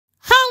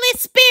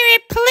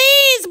Spirit,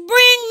 please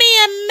bring me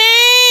a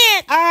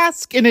man.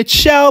 Ask and it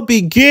shall be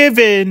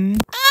given.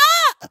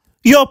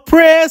 Your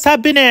prayers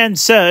have been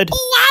answered.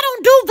 Oh, I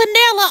don't do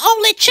vanilla,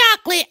 only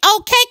chocolate.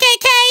 Oh,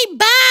 KKK,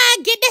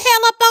 bye. Get the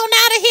hell up on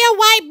out of here,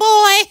 white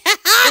boy.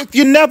 If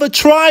you never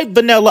tried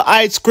vanilla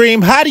ice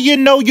cream, how do you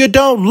know you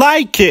don't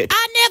like it?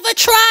 I never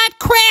tried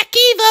crack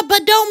either,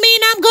 but don't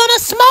mean I'm gonna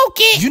smoke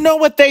it. You know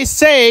what they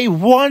say,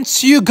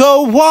 once you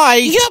go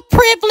white, you're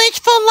privileged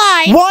for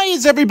life. Why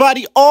is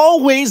everybody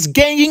always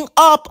ganging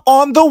up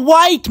on the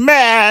white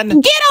man? Get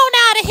on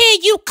out of here,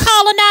 you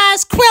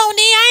colonized crony.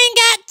 I ain't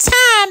got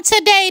time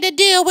today to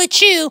deal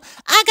with you.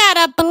 I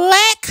got a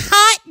black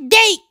hot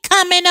date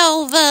coming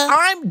over.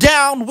 I'm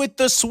down with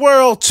the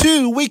swirl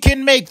too. We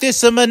can make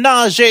this a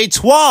menage a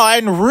trois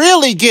and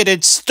really get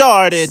it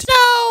started.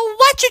 So,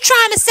 what you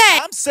trying to say?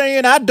 I'm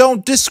saying I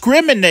don't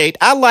discriminate.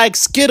 I like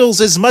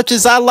Skittles as much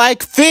as I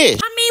like fish.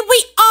 I mean,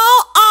 we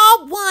all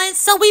are one,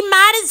 so we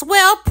might as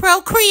well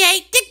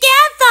procreate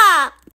together.